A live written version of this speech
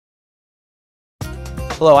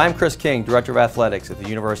Hello, I'm Chris King, Director of Athletics at the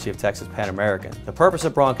University of Texas Pan American. The purpose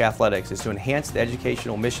of Bronc Athletics is to enhance the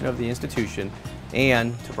educational mission of the institution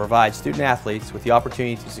and to provide student athletes with the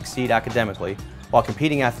opportunity to succeed academically while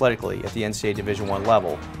competing athletically at the NCAA Division I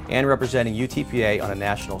level and representing UTPA on a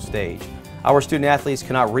national stage. Our student athletes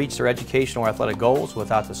cannot reach their educational or athletic goals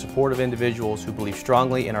without the support of individuals who believe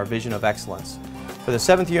strongly in our vision of excellence. For the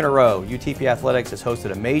 7th year in a row, UTPA Athletics has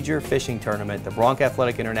hosted a major fishing tournament, the Bronc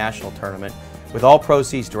Athletic International Tournament, with all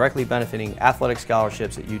proceeds directly benefiting athletic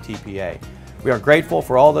scholarships at UTPA. We are grateful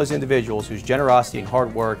for all those individuals whose generosity and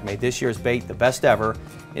hard work made this year's B.A.I.T the best ever,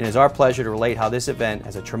 and it is our pleasure to relate how this event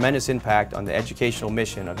has a tremendous impact on the educational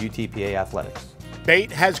mission of UTPA Athletics.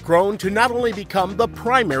 B.A.I.T has grown to not only become the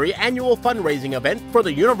primary annual fundraising event for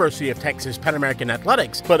the University of Texas Pan American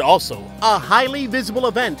Athletics, but also a highly visible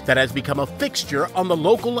event that has become a fixture on the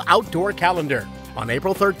local outdoor calendar. On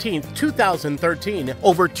April 13, 2013,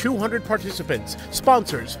 over 200 participants,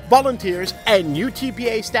 sponsors, volunteers, and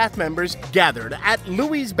UTPA staff members gathered at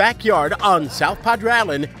Louie's backyard on South Padre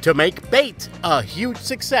Island to make B.A.I.T a huge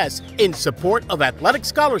success in support of athletic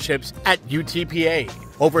scholarships at UTPA.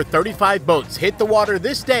 Over 35 boats hit the water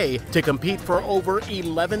this day to compete for over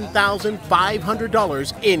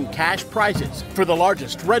 $11,500 in cash prizes for the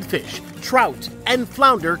largest redfish, trout, and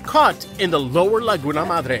flounder caught in the lower Laguna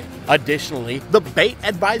Madre. Additionally, the B.A.I.T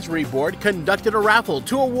Advisory Board conducted a raffle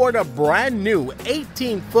to award a brand new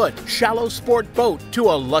 18-foot shallow sport boat to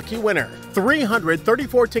a lucky winner.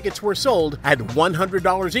 334 tickets were sold at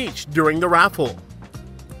 $100 each during the raffle.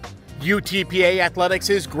 UTPA Athletics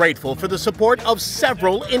is grateful for the support of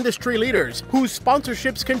several industry leaders whose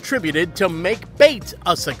sponsorships contributed to make B.A.I.T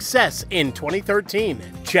a success in 2013.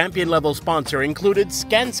 Champion-level sponsor included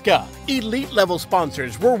Skanska. Elite-level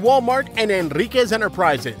sponsors were Walmart and Enriquez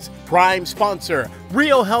Enterprises. Prime sponsor,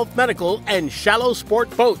 Rio Health Medical and Shallow Sport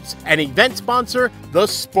Boats. And event sponsor, The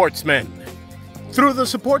Sportsman. Through the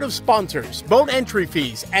support of sponsors, boat entry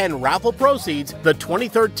fees, and raffle proceeds, the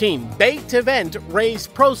 2013 B.A.I.T event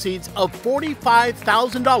raised proceeds of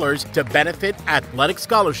 $45,000 to benefit athletic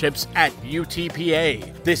scholarships at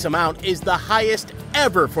UTPA. This amount is the highest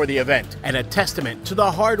ever for the event and a testament to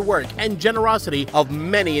the hard work and generosity of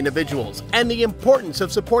many individuals and the importance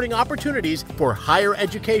of supporting opportunities for higher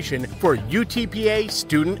education for UTPA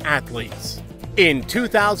student athletes. In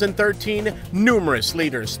 2013, numerous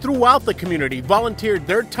leaders throughout the community volunteered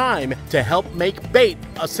their time to help make B.A.I.T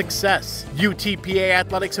a success. UTPA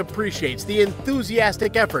Athletics appreciates the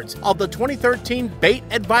enthusiastic efforts of the 2013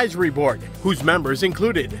 B.A.I.T Advisory Board, whose members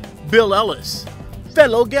included Bill Ellis,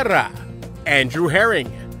 Felo Guerra, Andrew Herring,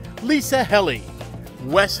 Lisa Helly,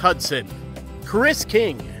 Wes Hudson, Chris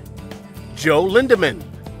King, Joe Lindemann,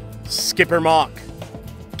 Skipper Mock,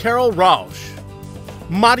 Carol Rausch,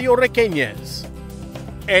 Mario Requeñez,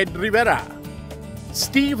 Ed Rivera,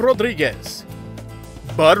 Steve Rodriguez,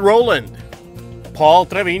 Bud Rowland, Paul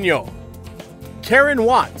Trevino, Karen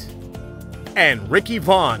Watt, and Ricky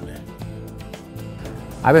Vaughn.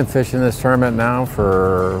 I've been fishing this tournament now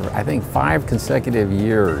for, I think, 5 consecutive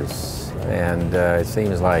years, and it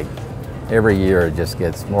seems like every year it just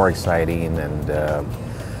gets more exciting, and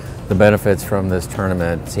the benefits from this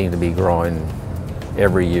tournament seem to be growing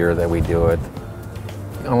every year that we do it.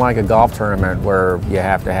 Unlike a golf tournament where you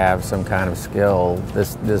have to have some kind of skill,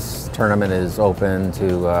 this tournament is open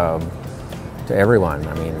to everyone.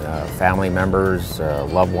 I mean, family members,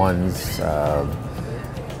 loved ones,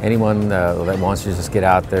 anyone that wants to just get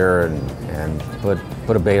out there and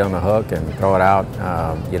put a bait on the hook and throw it out.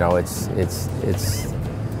 You know, it's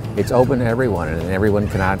open to everyone, and everyone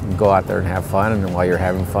can go out there and have fun. And while you're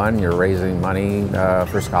having fun, you're raising money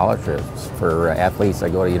for scholarships for athletes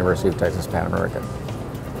that go to University of Texas Pan American.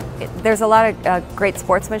 There's a lot of great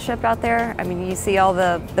sportsmanship out there. I mean, you see all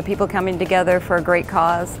the people coming together for a great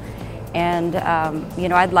cause, and you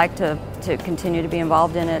know, I'd like to continue to be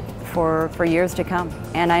involved in it for years to come.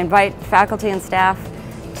 And I invite faculty and staff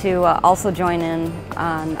to also join in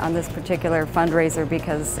on this particular fundraiser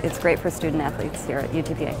because it's great for student athletes here at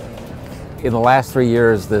UTPA. In the last 3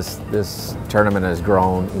 years, this tournament has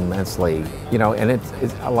grown immensely, you know, and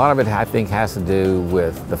a lot of it, I think, has to do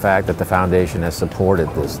with the fact that the foundation has supported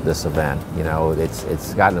this event. You know,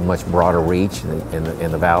 it's gotten a much broader reach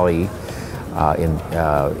in the valley, in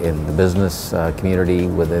the business community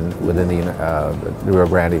within the Rio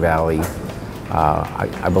Grande Valley.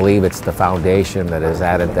 I believe it's the foundation that has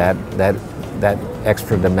added that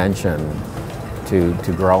extra dimension to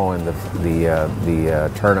growing the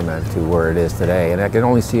tournament to where it is today, and I can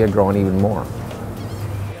only see it growing even more.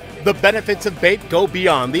 The benefits of B.A.I.T go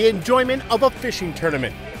beyond the enjoyment of a fishing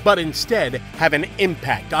tournament. but instead have an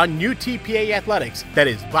impact on UTPA athletics that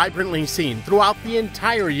is vibrantly seen throughout the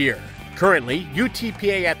entire year. Currently,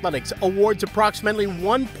 UTPA Athletics awards approximately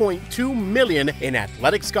 $1.2 million in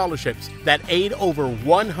athletic scholarships that aid over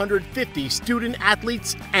 150 student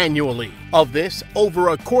athletes annually. Of this, over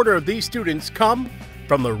a quarter of these students come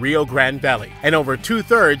from the Rio Grande Valley, and over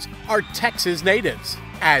 2/3 are Texas natives.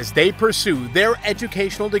 As they pursue their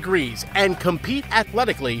educational degrees and compete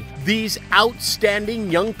athletically, these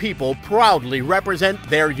outstanding young people proudly represent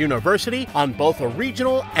their university on both a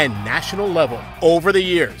regional and national level. Over the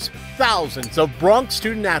years, thousands of Bronc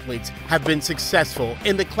student athletes have been successful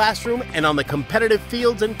in the classroom and on the competitive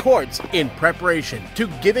fields and courts in preparation to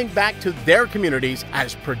giving back to their communities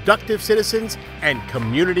as productive citizens and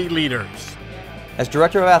community leaders. As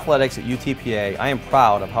Director of Athletics at UTPA, I am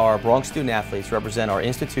proud of how our Bronc student athletes represent our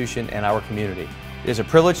institution and our community. It is a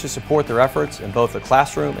privilege to support their efforts in both the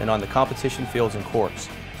classroom and on the competition fields and courts.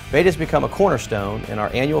 B.A.I.T has become a cornerstone in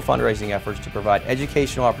our annual fundraising efforts to provide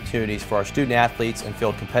educational opportunities for our student athletes and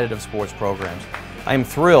field competitive sports programs. I am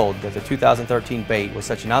thrilled that the 2013 B.A.I.T was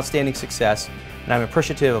such an outstanding success, and I'm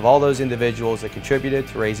appreciative of all those individuals that contributed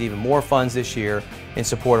to raise even more funds this year in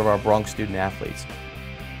support of our Bronc student athletes.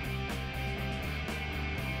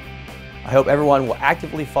 I hope everyone will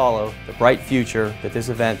actively follow the bright future that this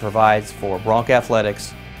event provides for Bronc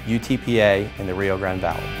Athletics, UTPA, and the Rio Grande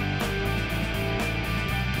Valley.